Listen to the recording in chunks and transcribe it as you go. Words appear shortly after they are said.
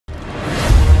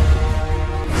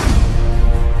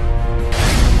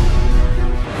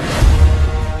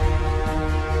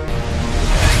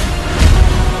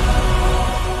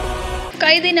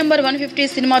ఖైదీ number 150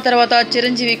 cinema తర్వాత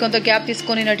చిరంజీవి కొంత gap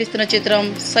తీసుకొని నటిస్తున్న చిత్రం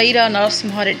సైరా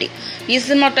నరసింహారెడ్డి. ఈ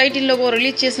సినిమా టైటిల్ లోగో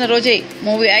రిలీజ్ చేసిన రోజే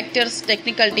మూవీ యాక్టర్స్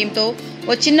టెక్నికల్ టీంతో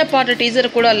ఓ చిన్నపాటి టీజర్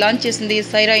కూడా లాంచ్ చేసింది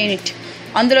సైరా యూనిట్.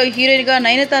 అందులో హీరోయిన్ గా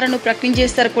నయనతారను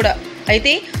ప్రకటించేస్తారు కూడా.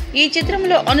 అయితే ఈ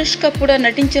చిత్రంలో అనుష్క కూడా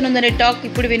నటించనుందనే టాక్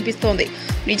ఇప్పుడు వినిపిస్తోంది.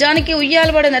 నిజానికి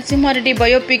ఉయ్యాలవాడ నరసింహారెడ్డి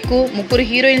బయోపిక్ కు ముగ్గురు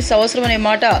హీరోయిన్స్ అవసరమనే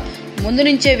మాట ముందు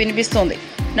నుంచే వినిపిస్తోంది.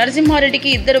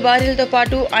 నరసింహారెడ్డికి 2 భార్యలతో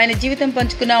పాటు ఆయన జీవితం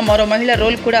పంచుకున్న మరో మహిళ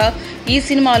రోల్ కూడా ఈ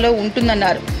సినిమాలో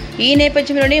ఉంటుందన్నారు. ఈ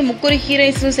నేపథ్యంలోనే ముగ్గురు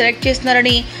హీరోయిన్స్ ను సెలెక్ట్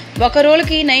చేస్తున్నారని, ఒక రోల్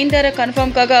కి నయనతార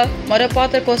కన్ఫర్మ్ కాగా మరో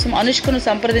పాత్ర కోసం అనుష్కను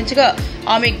సంప్రదించగా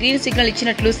ఆమె గ్రీన్ సిగ్నల్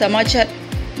ఇచ్చినట్లు సమాచారం.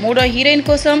 మూడో హీరోయిన్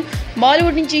కోసం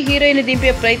బాలీవుడ్ నుంచి హీరోయిన్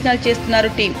దింపే ప్రయత్నాలు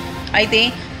చేస్తున్నారు టీం. అయితే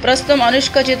ప్రస్తుతం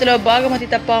అనుష్క చేతిలో భాగమతి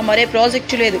తప్ప మరే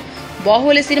ప్రాజెక్టు లేదు.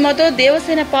 బాహుబలి సినిమాతో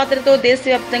దేవసేన పాత్రతో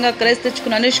దేశవ్యాప్తంగా క్రేజ్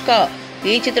తెచ్చుకున్న అనుష్క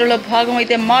ఈ చిత్రంలో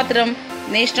భాగమైతే మాత్రం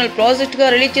నేషనల్ ప్రాజెక్ట్ గా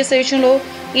రిలీజ్ చేసే విషయంలో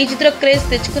ఈ చిత్రం క్రేజ్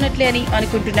తెచ్చుకున్నట్లే అని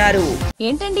అనుకుంటున్నారు.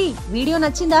 ఏంటండి, వీడియో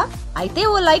నచ్చిందా? అయితే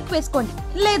ఓ లైక్ వేసుకోండి,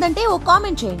 లేదంటే ఓ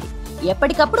కామెంట్ చేయండి.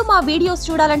 ఎప్పటికప్పుడు మా వీడియోస్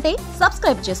చూడాలంటే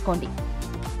సబ్స్క్రైబ్ చేసుకోండి.